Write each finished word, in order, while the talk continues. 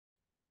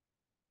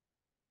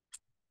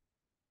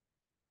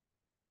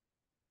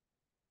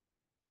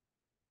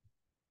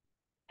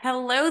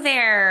Hello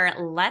there.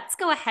 Let's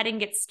go ahead and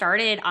get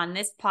started on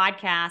this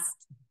podcast.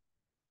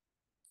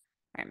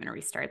 All right, I'm going to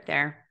restart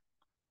there.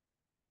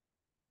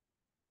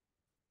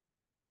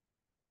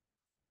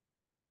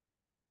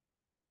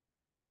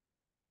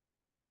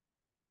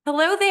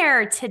 Hello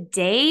there.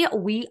 Today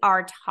we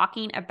are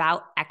talking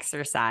about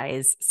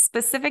exercise.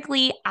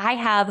 Specifically, I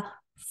have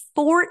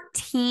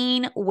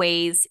 14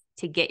 ways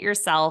to get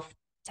yourself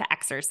to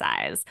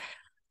exercise.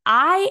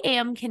 I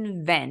am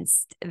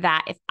convinced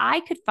that if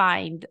I could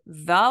find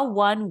the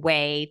one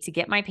way to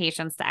get my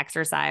patients to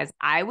exercise,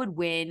 I would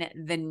win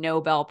the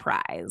Nobel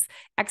Prize.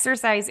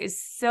 Exercise is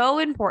so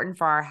important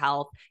for our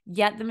health,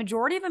 yet the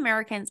majority of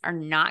Americans are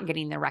not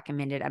getting the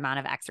recommended amount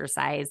of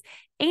exercise.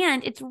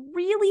 And it's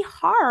really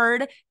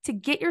hard to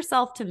get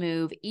yourself to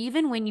move,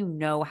 even when you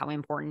know how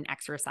important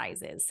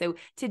exercise is. So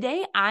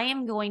today I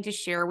am going to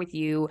share with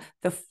you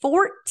the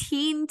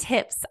 14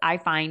 tips I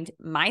find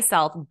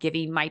myself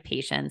giving my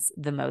patients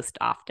the most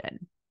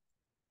often.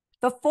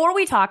 Before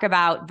we talk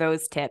about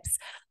those tips,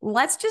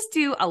 let's just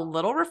do a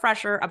little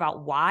refresher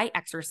about why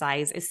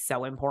exercise is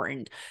so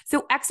important.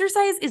 So,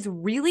 exercise is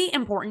really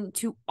important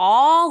to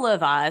all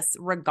of us,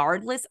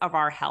 regardless of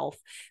our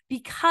health,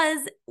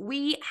 because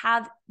we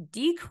have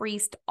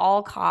decreased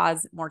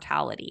all-cause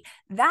mortality.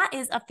 That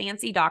is a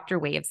fancy doctor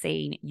way of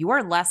saying you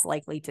are less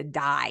likely to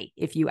die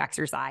if you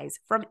exercise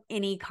from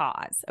any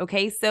cause.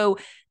 Okay, so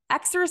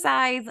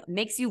exercise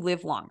makes you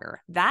live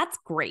longer. That's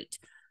great.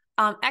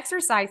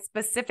 Exercise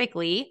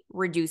specifically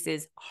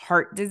reduces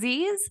heart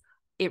disease.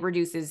 It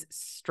reduces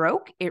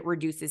stroke. It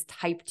reduces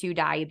type 2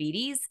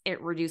 diabetes.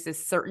 It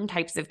reduces certain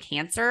types of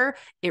cancer.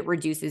 It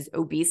reduces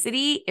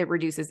obesity. It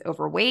reduces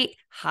overweight,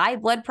 high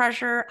blood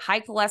pressure, high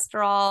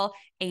cholesterol,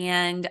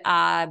 and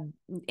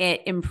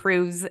it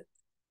improves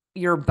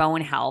your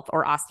bone health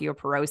or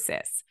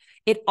osteoporosis.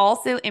 It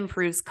also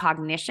improves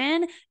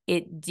cognition.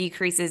 It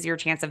decreases your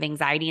chance of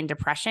anxiety and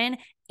depression,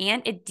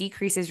 and it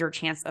decreases your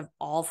chance of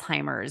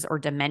Alzheimer's or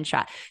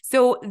dementia.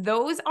 So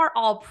those are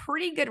all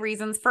pretty good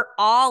reasons for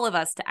all of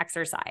us to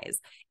exercise.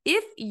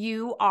 If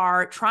you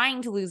are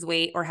trying to lose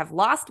weight or have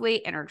lost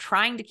weight and are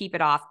trying to keep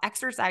it off,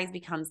 exercise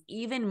becomes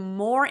even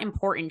more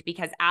important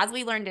because, as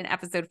we learned in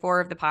episode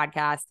 4 of the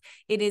podcast,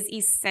 it is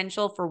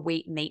essential for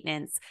weight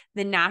maintenance.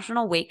 The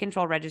National Weight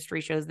Control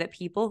Registry shows that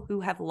people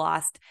who have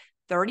lost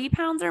 30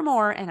 pounds or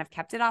more and have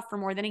kept it off for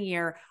more than a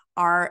year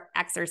are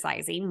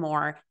exercising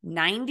more.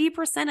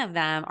 90% of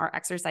them are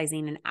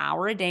exercising an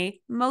hour a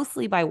day,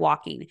 mostly by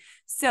walking.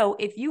 So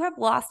if you have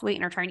lost weight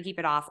and are trying to keep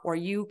it off, or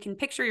you can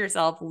picture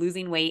yourself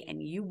losing weight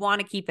and you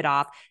want to keep it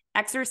off,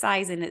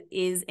 exercise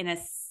is an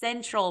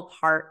essential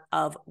part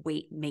of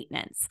weight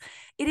maintenance.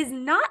 It is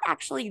not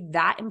actually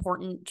that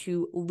important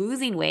to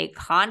losing weight,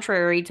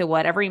 contrary to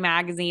what every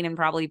magazine and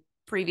probably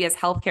previous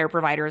healthcare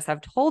providers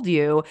have told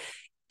you.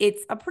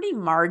 It's a pretty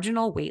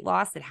marginal weight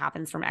loss that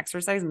happens from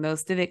exercise.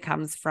 Most of it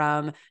comes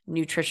from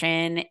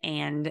nutrition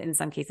and, in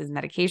some cases,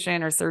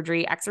 medication or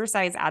surgery.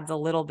 Exercise adds a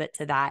little bit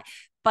to that,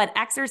 but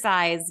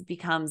exercise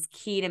becomes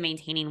key to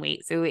maintaining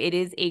weight. So it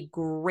is a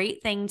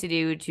great thing to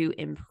do to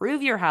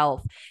improve your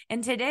health.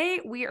 And today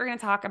we are going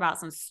to talk about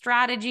some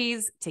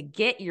strategies to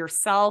get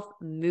yourself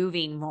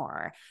moving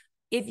more.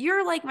 If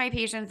you're like my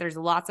patients, there's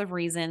lots of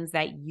reasons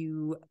that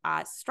you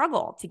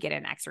struggle to get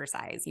in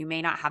exercise. You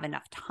may not have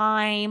enough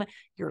time.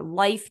 Your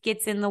life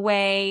gets in the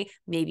way.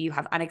 Maybe you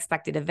have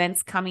unexpected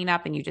events coming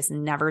up and you just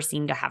never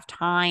seem to have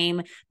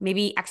time.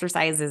 Maybe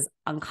exercise is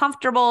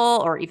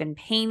uncomfortable or even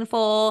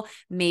painful.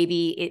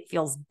 Maybe it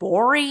feels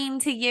boring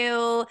to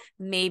you.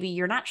 Maybe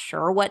you're not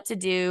sure what to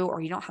do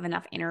or you don't have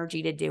enough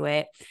energy to do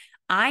it.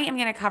 I am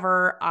going to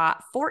cover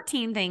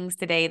 14 things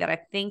today that I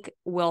think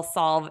will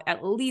solve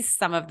at least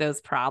some of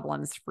those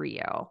problems for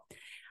you.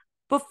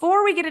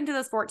 Before we get into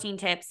those 14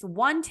 tips,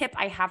 one tip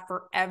I have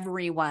for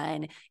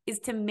everyone is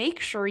to make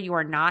sure you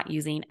are not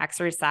using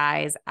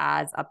exercise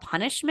as a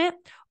punishment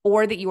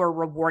or that you are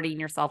rewarding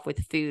yourself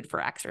with food for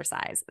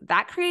exercise.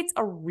 That creates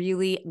a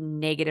really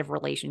negative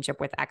relationship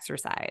with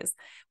exercise.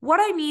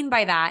 What I mean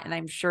by that, and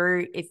I'm sure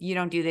if you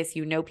don't do this,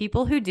 you know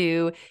people who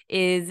do,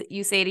 is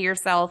you say to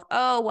yourself,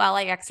 oh, well,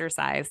 I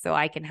exercise, so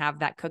I can have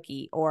that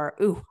cookie, or,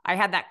 ooh, I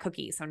had that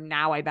cookie, so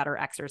now I better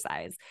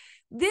exercise.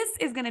 This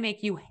is going to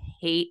make you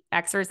hate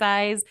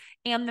exercise,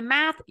 and the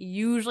math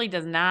usually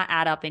does not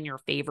add up in your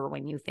favor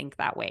when you think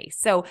that way.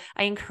 So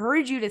I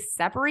encourage you to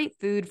separate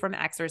food from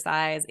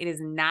exercise. It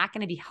is not going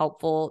to be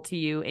helpful to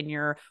you in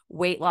your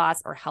weight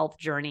loss or health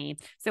journey.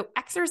 So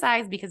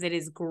exercise because it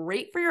is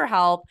great for your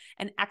health,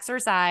 and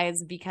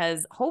exercise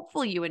because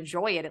hopefully you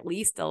enjoy it at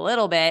least a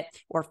little bit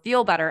or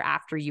feel better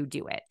after you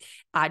do it.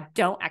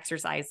 Don't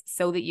exercise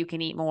so that you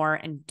can eat more,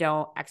 and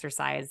don't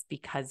exercise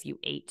because you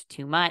ate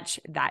too much.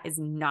 That is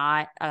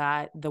not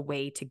the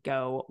way to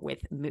go with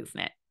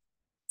movement.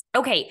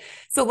 Okay,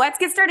 so let's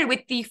get started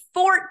with the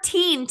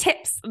 14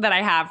 tips that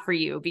I have for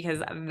you,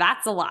 because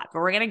that's a lot, but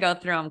we're going to go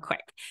through them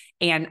quick.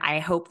 And I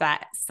hope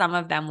that some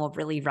of them will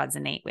really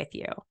resonate with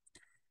you.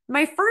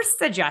 My first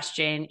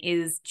suggestion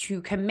is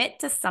to commit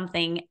to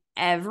something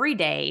every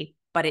day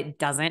but it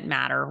doesn't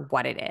matter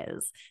what it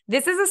is.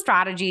 This is a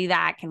strategy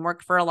that can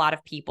work for a lot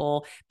of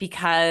people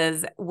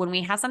because when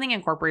we have something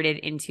incorporated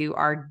into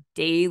our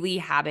daily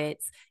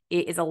habits,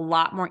 it is a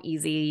lot more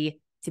easy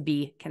to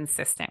be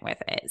consistent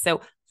with it.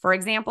 So for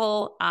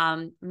example,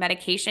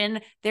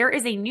 medication, there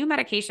is a new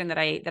medication that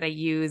I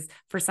use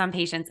for some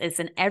patients. It's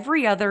an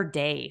every other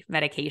day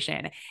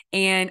medication.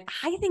 And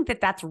I think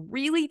that that's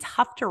really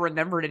tough to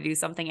remember to do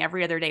something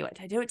every other day. What,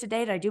 did I do it today?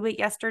 Did I do it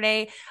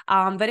yesterday?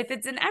 But if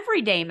it's an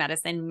everyday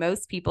medicine,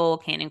 most people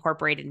can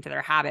incorporate it into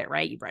their habit,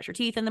 right? You brush your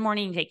teeth in the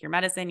morning, you take your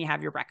medicine, you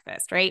have your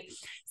breakfast, right?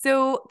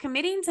 So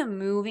committing to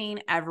moving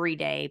every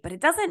day, but it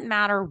doesn't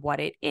matter what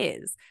it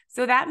is.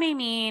 So that may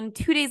mean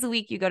 2 days a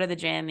week you go to the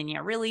gym and you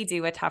really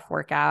do a tough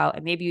workout,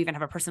 and maybe you even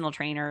have a personal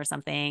trainer or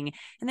something.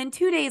 And then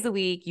 2 days a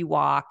week you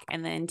walk,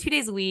 and then 2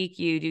 days a week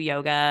you do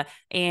yoga,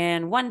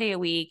 and 1 day a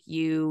week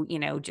you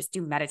just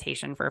do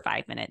meditation for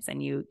 5 minutes,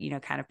 and you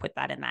kind of put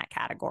that in that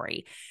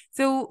category.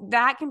 So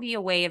that can be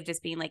a way of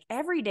just being like,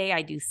 every day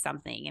I do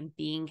something and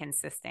being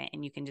consistent,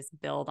 and you can just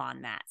build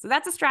on that. So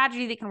that's a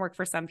strategy that can work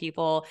for some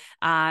people,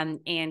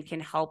 and can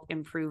help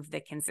improve the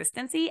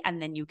consistency.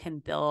 And then you can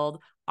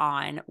build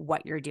on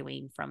what you're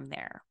doing from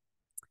there.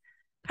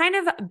 Kind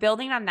of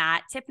building on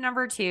that, tip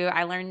number 2,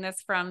 I learned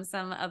this from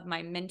some of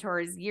my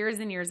mentors years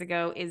and years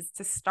ago, is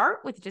to start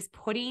with just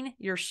putting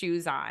your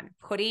shoes on,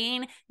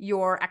 putting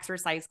your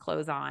exercise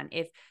clothes on.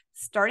 If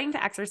starting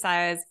to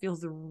exercise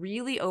feels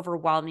really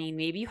overwhelming,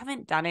 maybe you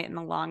haven't done it in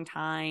a long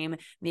time,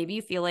 maybe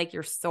you feel like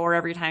you're sore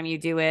every time you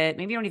do it,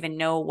 maybe you don't even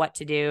know what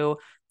to do.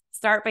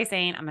 Start by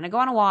saying, I'm going to go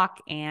on a walk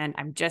and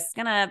I'm just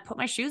going to put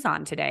my shoes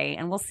on today,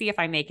 and we'll see if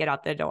I make it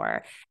out the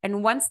door.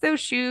 And once those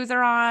shoes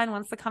are on,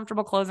 once the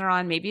comfortable clothes are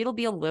on, maybe it'll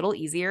be a little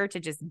easier to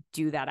just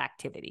do that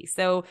activity.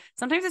 So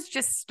sometimes it's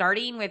just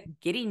starting with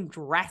getting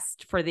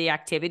dressed for the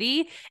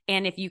activity.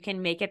 And if you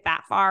can make it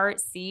that far,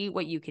 see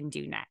what you can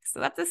do next.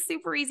 So that's a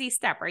super easy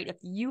step, right? If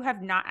you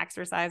have not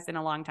exercised in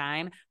a long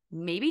time,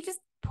 maybe just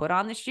put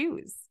on the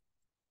shoes.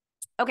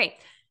 Okay.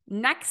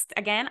 Next,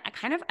 again, a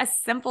kind of a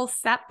simple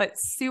step, but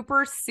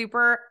super,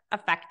 super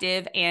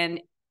effective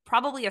and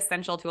probably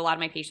essential to a lot of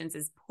my patients,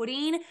 is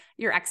putting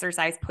your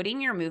exercise,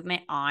 putting your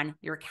movement on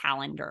your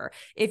calendar.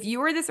 If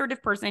you are the sort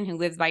of person who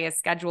lives by a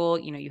schedule,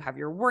 you have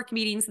your work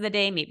meetings of the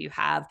day, maybe you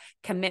have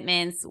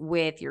commitments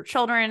with your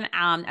children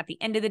at the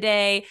end of the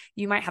day,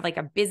 you might have like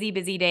a busy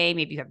day,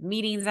 maybe you have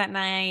meetings at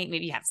night,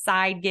 maybe you have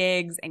side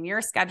gigs, and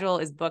your schedule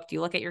is booked.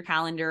 You look at your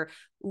calendar,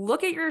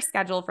 look at your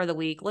schedule for the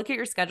week, look at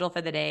your schedule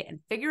for the day, and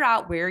figure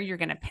out where you're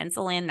going to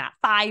pencil in that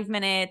 5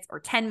 minutes or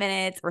 10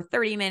 minutes or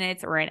 30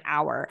 minutes or an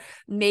hour.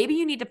 Maybe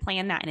you need to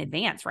plan that in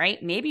advance,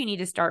 right? Maybe you need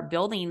to start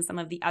building some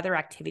of the other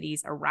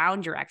activities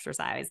around your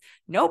exercise.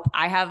 Nope,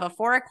 I have a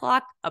 4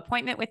 o'clock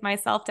appointment with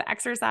myself to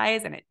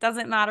exercise, and it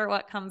doesn't matter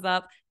what comes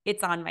up.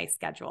 It's on my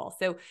schedule.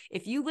 So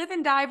if you live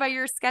and die by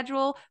your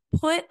schedule,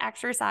 put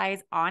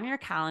exercise on your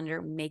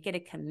calendar, make it a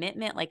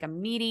commitment like a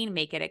meeting,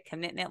 make it a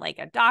commitment like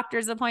a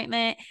doctor's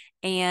appointment,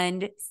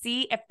 and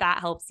see if that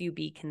helps you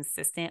be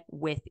consistent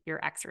with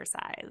your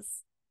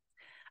exercise.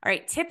 All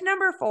right, tip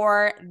number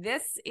 4,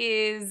 this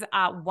is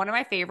one of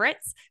my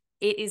favorites.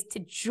 It is to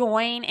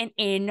join an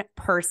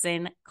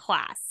in-person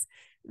class.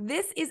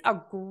 This is a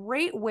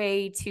great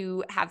way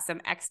to have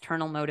some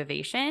external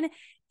motivation,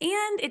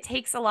 and it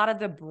takes a lot of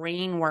the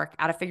brain work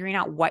out of figuring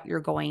out what you're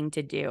going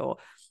to do.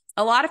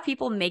 A lot of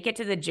people make it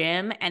to the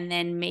gym and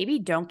then maybe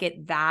don't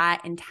get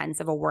that intense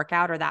of a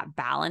workout or that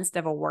balanced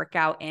of a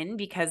workout in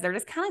because they're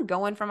just kind of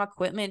going from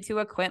equipment to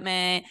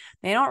equipment.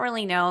 They don't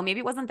really know. Maybe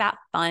it wasn't that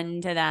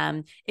fun to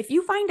them. If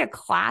you find a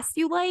class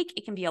you like,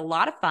 it can be a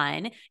lot of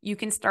fun. You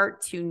can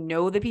start to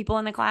know the people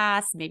in the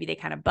class. Maybe they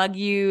kind of bug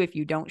you if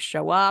you don't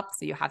show up,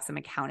 so you have some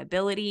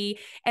accountability.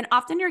 And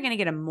often you're going to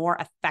get a more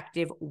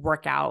effective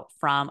workout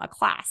from a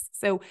class.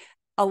 So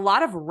a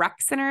lot of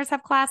rec centers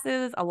have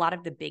classes. A lot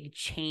of the big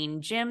chain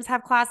gyms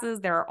have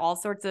classes. There are all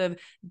sorts of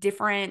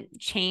different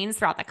chains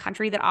throughout the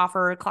country that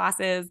offer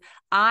classes.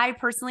 I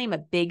personally am a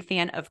big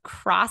fan of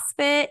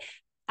CrossFit.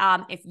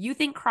 If you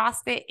think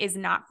CrossFit is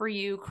not for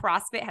you,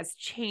 CrossFit has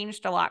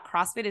changed a lot.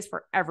 CrossFit is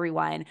for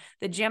everyone.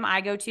 The gym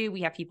I go to,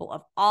 we have people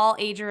of all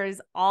ages,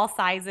 all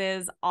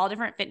sizes, all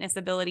different fitness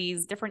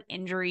abilities, different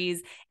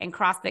injuries, and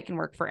CrossFit can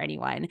work for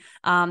anyone.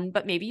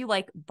 But maybe you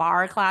like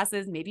bar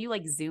classes, maybe you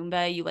like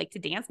Zumba, you like to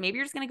dance, maybe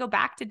you're just going to go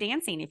back to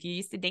dancing. If you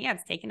used to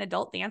dance, take an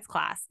adult dance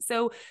class.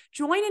 So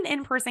join an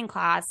in-person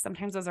class.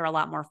 Sometimes those are a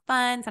lot more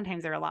fun.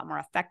 Sometimes they're a lot more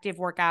effective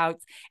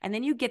workouts. And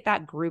then you get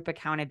that group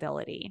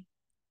accountability.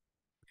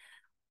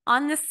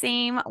 On the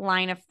same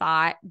line of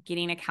thought,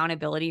 getting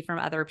accountability from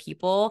other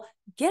people,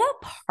 get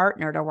a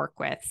partner to work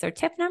with. So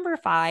tip number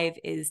 5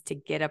 is to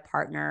get a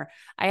partner.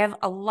 I have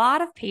a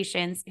lot of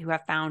patients who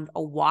have found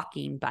a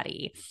walking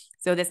buddy.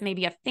 So this may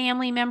be a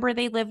family member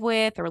they live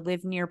with or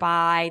live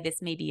nearby.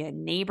 This may be a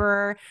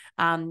neighbor.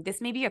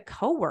 This may be a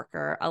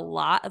coworker. A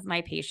lot of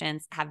my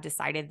patients have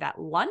decided that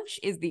lunch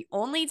is the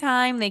only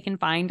time they can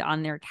find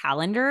on their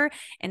calendar.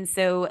 And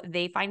so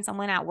they find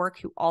someone at work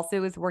who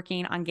also is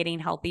working on getting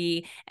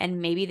healthy,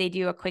 and maybe they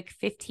do a quick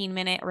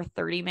 15-minute or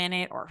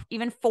 30-minute or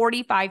even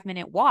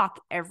 45-minute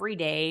walk every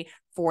day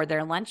for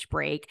their lunch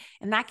break.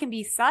 And that can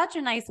be such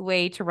a nice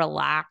way to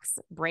relax,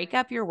 break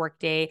up your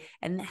workday,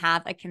 and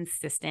have a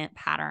consistent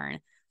pattern.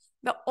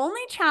 The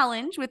only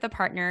challenge with a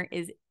partner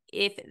is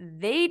if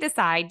they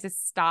decide to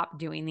stop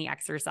doing the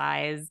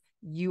exercise,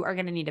 you are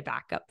going to need a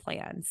backup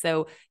plan.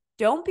 So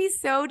don't be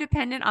so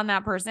dependent on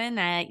that person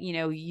that,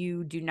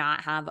 you do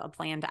not have a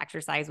plan to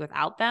exercise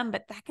without them.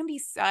 But that can be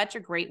such a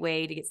great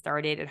way to get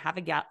started and have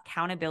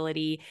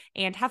accountability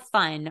and have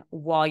fun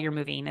while you're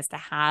moving, is to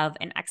have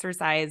an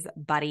exercise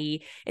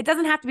buddy. It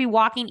doesn't have to be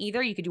walking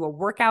either. You could do a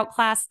workout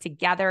class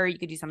together. You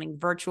could do something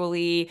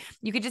virtually.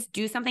 You could just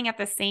do something at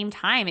the same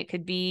time. It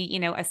could be,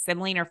 a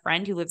sibling or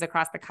friend who lives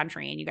across the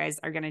country, and you guys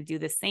are going to do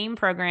the same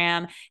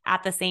program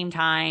at the same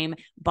time,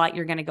 but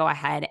you're going to go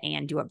ahead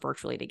and do it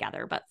virtually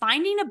together. But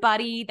finding a buddy,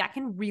 that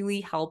can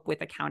really help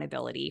with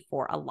accountability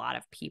for a lot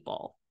of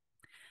people.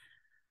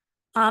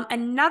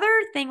 Another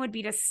thing would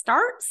be to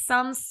start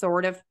some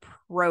sort of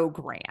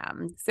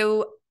program.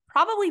 So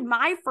probably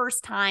my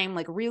first time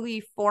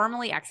really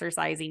formally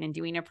exercising and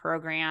doing a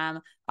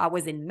program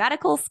was in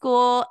medical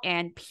school,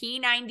 and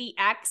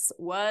P90X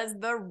was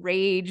the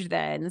rage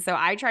then. So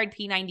I tried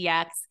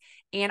P90X,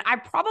 and I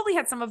probably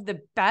had some of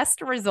the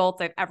best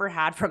results I've ever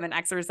had from an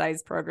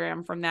exercise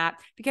program from that,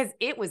 because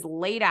it was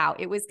laid out.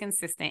 It was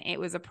consistent. It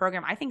was a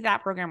program. I think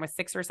that program was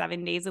 6 or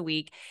 7 days a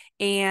week,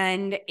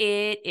 and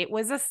it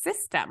was a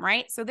system,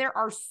 right? So there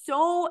are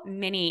so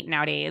many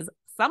nowadays.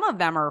 Some of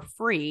them are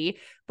free,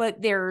 but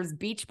there's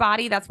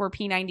Beachbody. That's where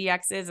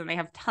P90X is. And they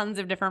have tons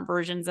of different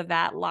versions of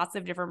that, lots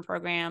of different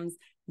programs.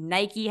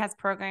 Nike has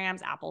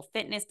programs, Apple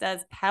Fitness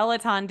does,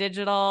 Peloton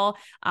Digital.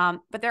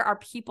 But there are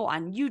people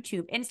on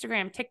YouTube,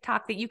 Instagram,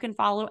 TikTok that you can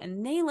follow,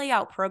 and they lay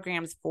out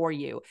programs for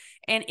you.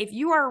 And if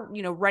you are,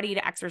 ready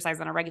to exercise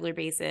on a regular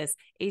basis,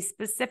 a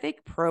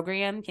specific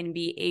program can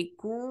be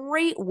a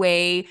great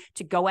way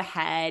to go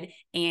ahead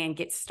and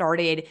get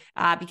started,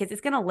 because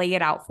it's going to lay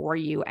it out for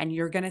you, and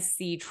you're going to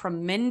see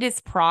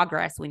tremendous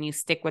progress when you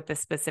stick with the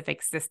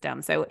specific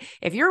system. So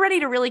if you're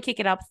ready to really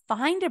kick it up,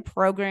 find a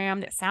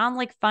program that sounds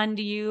like fun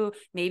to you,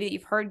 maybe that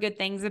you've heard good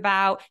things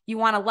about. You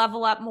want to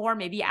level up more,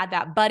 maybe add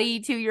that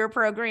buddy to your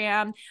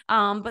program,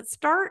 but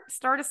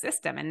start a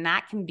system. And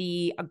that can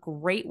be a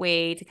great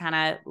way to kind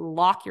of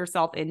lock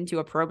yourself into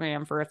a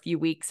program for a few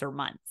weeks or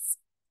months.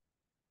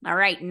 All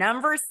right,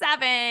 number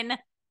 7,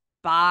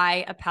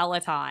 buy a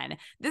Peloton.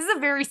 This is a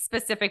very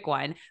specific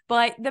one,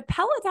 but the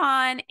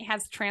Peloton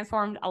has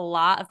transformed a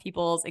lot of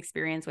people's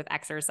experience with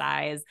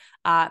exercise.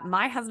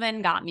 My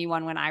husband got me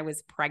one when I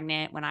was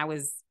pregnant, when I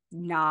was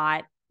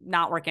not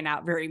working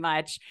out very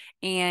much.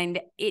 And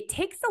it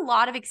takes a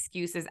lot of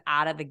excuses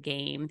out of the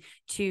game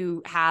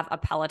to have a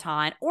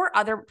Peloton or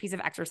other piece of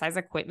exercise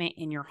equipment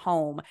in your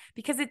home,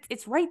 because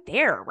it's right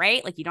there,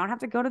 right? Like, you don't have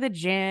to go to the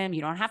gym.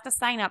 You don't have to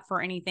sign up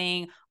for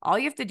anything. All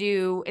you have to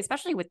do,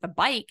 especially with the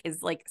bike,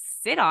 is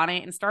sit on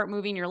it and start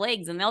moving your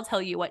legs, and they'll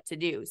tell you what to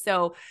do.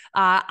 So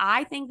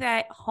I think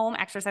that home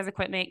exercise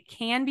equipment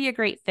can be a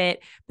great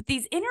fit, but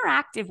these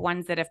interactive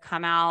ones that have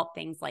come out,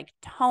 things like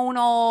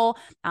Tonal,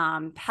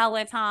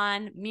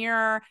 Peloton,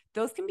 Mirror,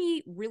 those can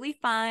be really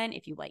fun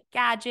if you like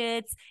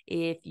gadgets,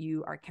 if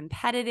you are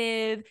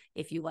competitive,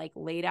 if you like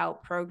laid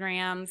out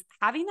programs.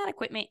 Having that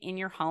equipment in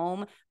your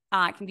home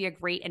can be a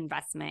great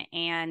investment.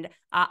 And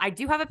I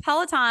do have a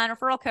Peloton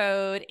referral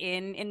code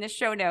in the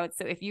show notes.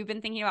 So if you've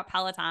been thinking about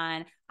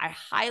Peloton, I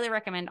highly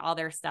recommend all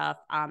their stuff.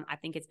 I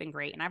think it's been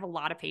great. And I have a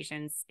lot of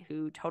patients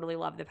who totally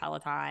love the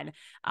Peloton.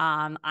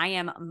 I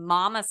am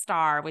Mama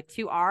Star with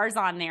 2 R's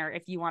on there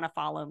if you want to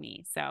follow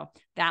me. So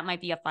that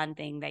might be a fun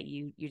thing that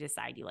you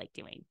decide you like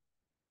doing.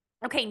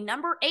 Okay,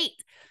 number 8,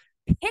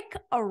 pick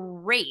a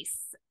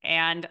race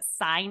and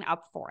sign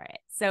up for it.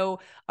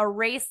 So a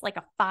race like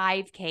a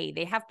 5K,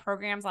 they have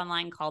programs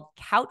online called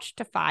Couch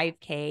to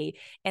 5K.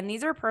 And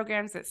these are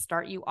programs that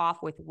start you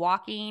off with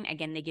walking.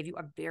 Again, they give you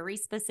a very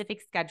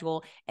specific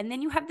schedule. And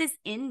then you have this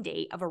end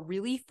date of a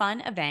really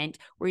fun event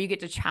where you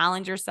get to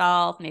challenge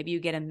yourself. Maybe you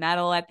get a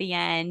medal at the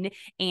end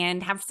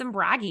and have some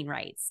bragging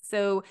rights.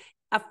 So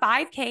a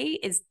 5K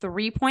is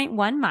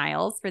 3.1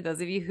 miles for those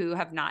of you who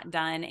have not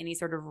done any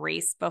sort of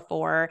race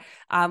before.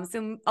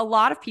 So a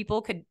lot of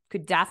people could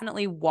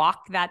definitely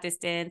walk that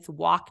distance,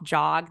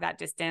 jog that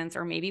distance,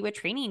 or maybe with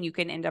training, you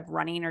can end up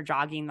running or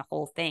jogging the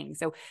whole thing.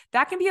 So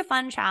that can be a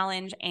fun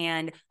challenge.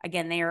 And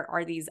again, there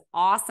are these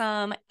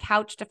awesome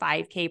Couch to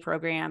 5K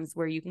programs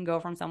where you can go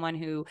from someone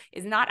who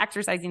is not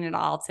exercising at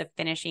all to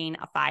finishing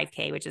a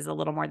 5K, which is a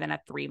little more than a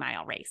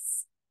 3-mile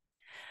race.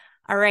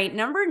 All right,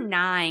 number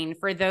 9,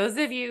 for those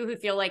of you who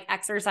feel like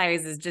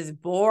exercise is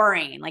just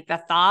boring, like the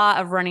thought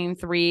of running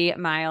 3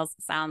 miles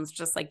sounds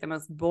just like the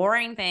most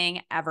boring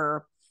thing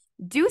ever,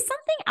 do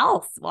something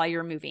else while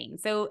you're moving.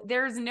 So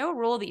there's no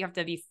rule that you have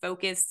to be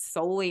focused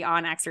solely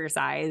on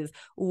exercise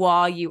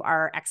while you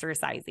are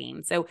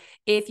exercising. So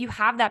if you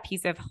have that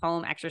piece of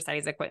home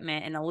exercise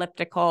equipment, an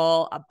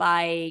elliptical, a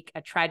bike,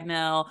 a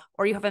treadmill,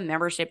 or you have a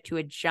membership to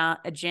a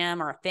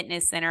gym or a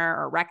fitness center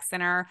or a rec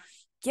center,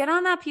 get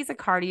on that piece of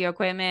cardio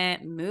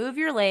equipment, move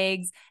your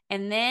legs,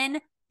 and then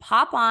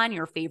pop on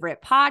your favorite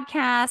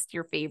podcast,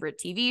 your favorite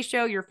TV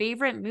show, your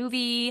favorite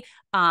movie,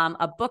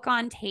 a book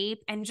on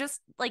tape, and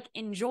just like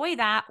enjoy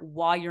that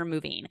while you're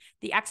moving.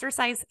 The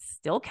exercise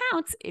still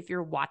counts if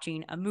you're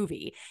watching a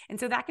movie. And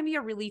so that can be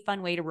a really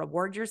fun way to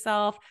reward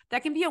yourself.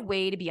 That can be a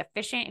way to be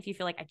efficient if you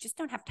feel like I just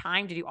don't have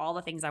time to do all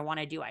the things I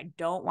want to do. I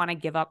don't want to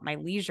give up my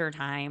leisure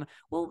time.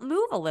 Well,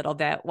 move a little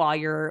bit while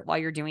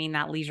you're doing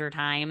that leisure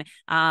time.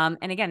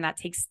 And again, that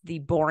takes the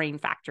boring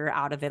factor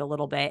out of it a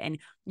little bit. And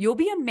you'll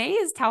be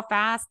amazed how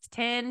fast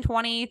 10,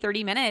 20,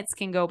 30 minutes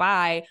can go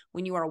by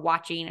when you are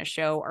watching a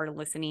show or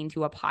listening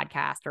to a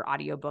podcast or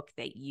audiobook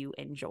that you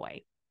enjoy.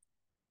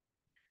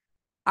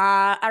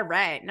 All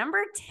right.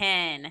 Number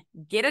 10,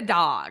 get a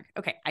dog.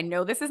 Okay. I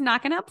know this is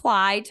not going to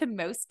apply to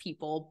most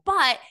people,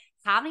 but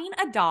having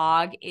a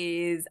dog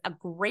is a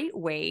great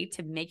way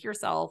to make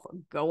yourself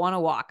go on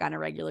a walk on a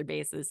regular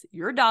basis.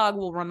 Your dog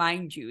will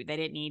remind you that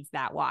it needs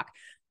that walk.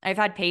 I've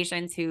had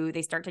patients who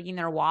they start taking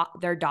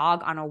their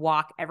dog on a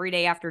walk every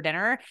day after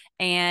dinner.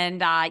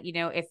 And,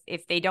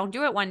 if they don't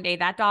do it one day,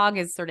 that dog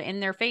is sort of in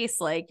their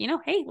face, like,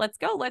 hey, let's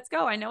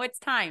go. I know it's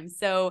time.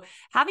 So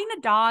having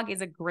a dog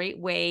is a great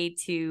way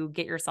to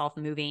get yourself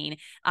moving.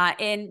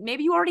 And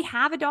maybe you already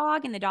have a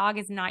dog and the dog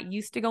is not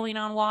used to going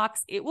on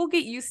walks. It will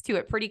get used to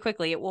it pretty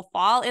quickly. It will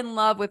fall in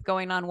love with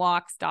going on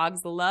walks.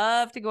 Dogs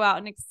love to go out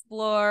and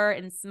explore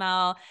and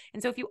smell.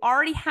 And so if you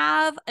already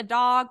have a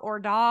dog or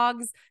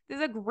dogs, this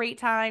is a great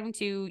time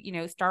to,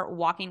 start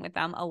walking with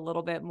them a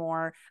little bit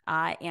more.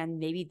 And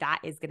maybe that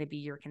is going to be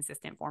your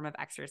consistent form of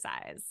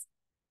exercise.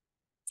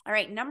 All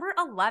right, number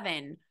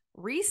 11,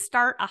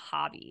 restart a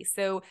hobby.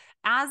 So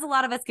as a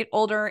lot of us get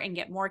older and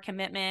get more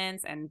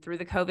commitments, and through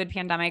the COVID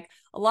pandemic,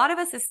 a lot of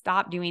us have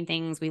stopped doing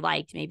things we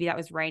liked. Maybe that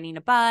was riding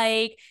a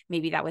bike,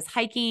 maybe that was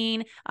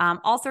hiking,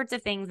 all sorts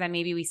of things that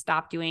maybe we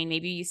stopped doing.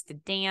 Maybe you used to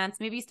dance,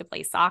 maybe you used to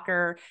play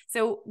soccer.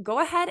 So go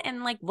ahead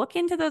and look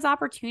into those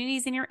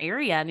opportunities in your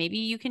area. Maybe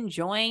you can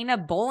join a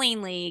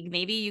bowling league.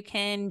 Maybe you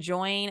can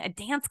join a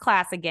dance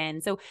class again.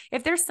 So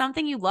if there's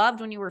something you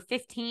loved when you were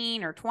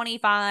 15 or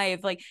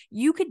 25,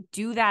 you could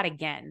do that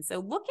again. So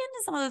look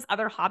into some of those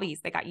other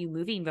hobbies that got you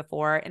moving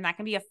before, and that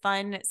can be a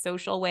fun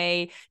social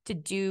way to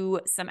do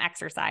some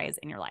exercise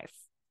in your life.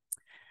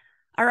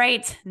 All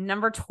right,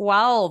 number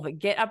 12,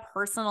 get a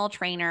personal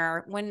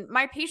trainer. When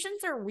my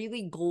patients are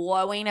really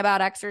glowing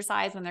about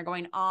exercise, when they're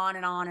going on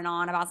and on and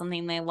on about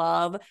something they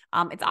love,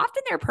 it's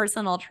often their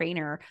personal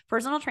trainer.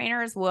 Personal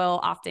trainers will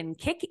often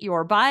kick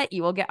your butt.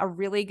 You will get a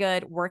really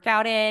good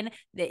workout in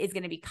that is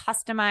going to be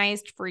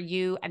customized for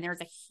you, and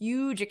there's a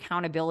huge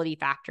accountability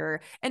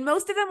factor. And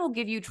most of them will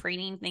give you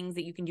training things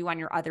that you can do on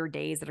your other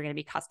days that are going to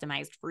be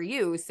customized for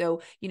you.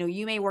 So,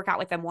 you may work out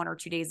with them 1 or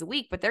 2 days a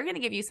week, but they're going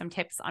to give you some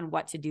tips on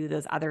what to do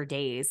those other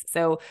days.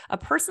 So a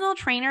personal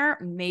trainer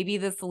may be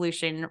the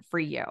solution for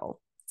you.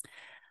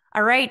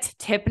 All right,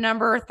 tip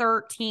number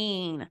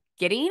 13,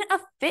 getting a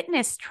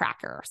fitness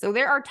tracker. So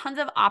there are tons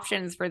of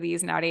options for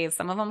these nowadays.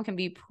 Some of them can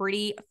be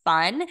pretty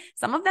fun.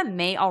 Some of them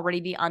may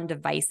already be on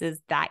devices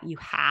that you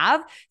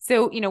have.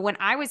 So, when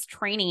I was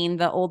training,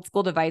 the old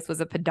school device was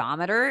a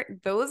pedometer.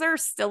 Those are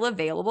still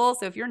available.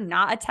 So if you're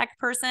not a tech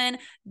person,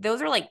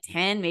 those are like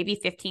 10, maybe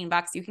 15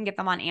 bucks. You can get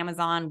them on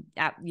Amazon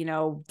at,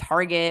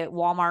 Target,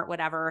 Walmart,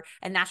 whatever.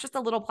 And that's just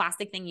a little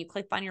plastic thing you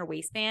clip on your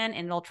waistband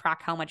and it'll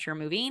track how much you're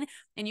moving.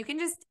 And you can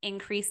just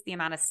increase the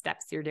amount of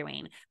steps you're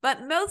doing.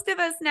 But most of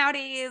us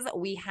nowadays,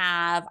 we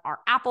have our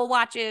Apple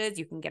Watches.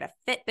 You can get a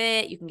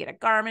Fitbit, you can get a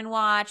Garmin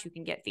watch, you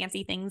can get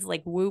fancy things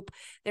like Whoop.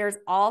 There's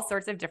all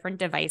sorts of different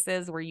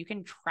devices where you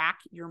can track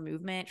your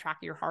movement, track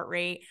your heart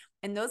rate.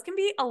 And those can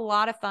be a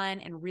lot of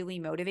fun and really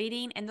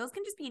motivating. And those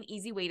can just be an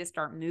easy way to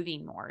start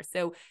moving more.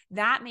 So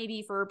that may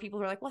be for people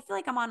who are like, well, I feel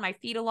like I'm on my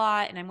feet a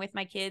lot and I'm with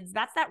my kids.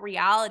 That's that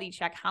reality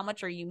check. How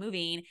much are you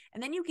moving?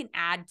 And then you can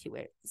add to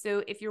it.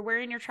 So if you're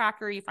wearing your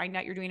tracker, you find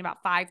out you're doing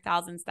about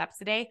 5,000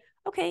 steps a day.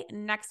 Okay,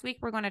 next week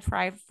we're going to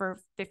try for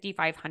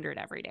 5,500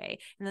 every day.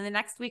 And then the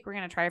next week we're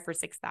going to try for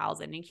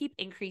 6,000 and keep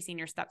increasing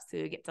your steps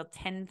to get to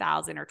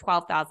 10,000 or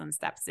 12,000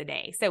 steps a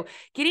day. So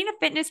getting a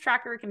fitness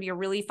tracker can be a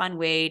really fun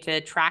way to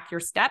track your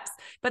steps,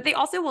 but they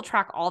also will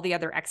track all the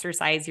other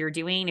exercise you're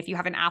doing. If you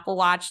have an Apple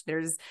Watch,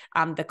 there's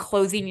the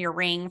closing your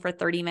ring for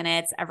 30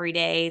 minutes every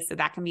day. So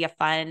that can be a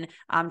fun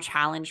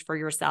challenge for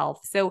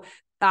yourself. So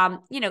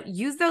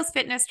use those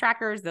fitness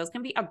trackers. Those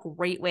can be a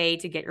great way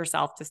to get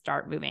yourself to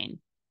start moving.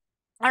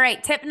 All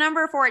right, tip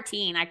number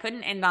 14, I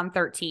couldn't end on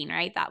 13,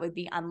 right? That would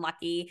be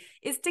unlucky,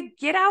 is to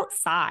get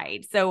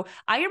outside. So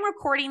I am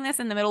recording this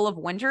in the middle of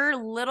winter,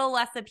 little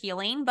less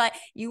appealing, but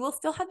you will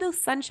still have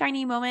those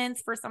sunshiny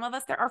moments. For some of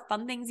us, there are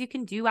fun things you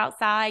can do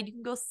outside. You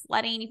can go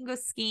sledding, you can go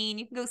skiing,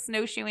 you can go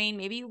snowshoeing.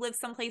 Maybe you live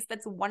someplace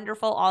that's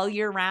wonderful all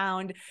year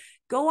round.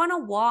 Go on a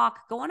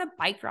walk, go on a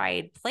bike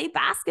ride, play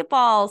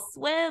basketball,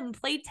 swim,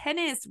 play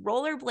tennis,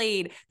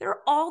 rollerblade. There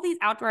are all these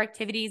outdoor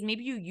activities.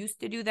 Maybe you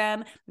used to do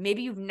them.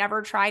 Maybe you've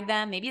never tried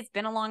them. Maybe it's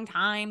been a long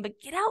time, but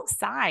get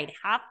outside,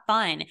 have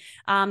fun,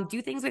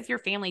 do things with your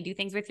family, do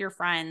things with your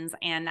friends,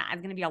 and that's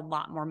going to be a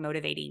lot more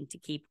motivating to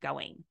keep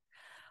going.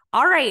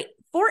 All right,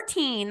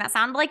 14. That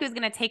sounded like it was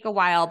going to take a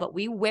while, but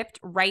we whipped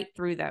right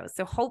through those.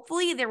 So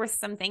hopefully there was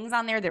some things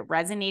on there that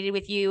resonated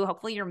with you.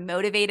 Hopefully you're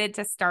motivated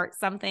to start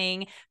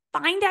something.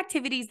 Find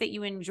activities that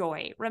you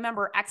enjoy.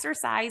 Remember,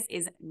 exercise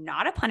is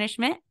not a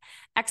punishment.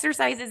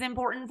 Exercise is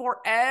important for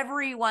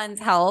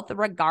everyone's health,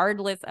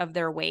 regardless of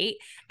their weight.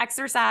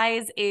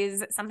 Exercise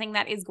is something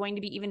that is going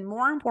to be even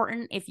more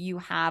important if you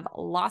have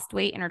lost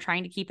weight and are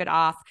trying to keep it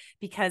off,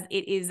 because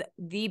it is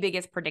the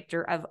biggest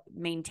predictor of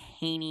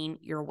maintaining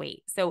your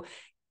weight. So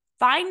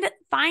find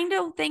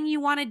a thing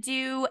you want to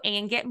do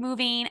and get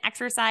moving.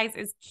 Exercise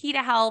is key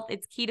to health.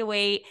 It's key to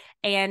weight.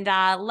 And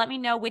let me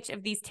know which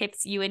of these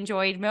tips you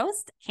enjoyed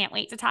most. Can't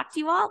wait to talk to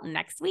you all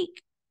next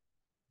week.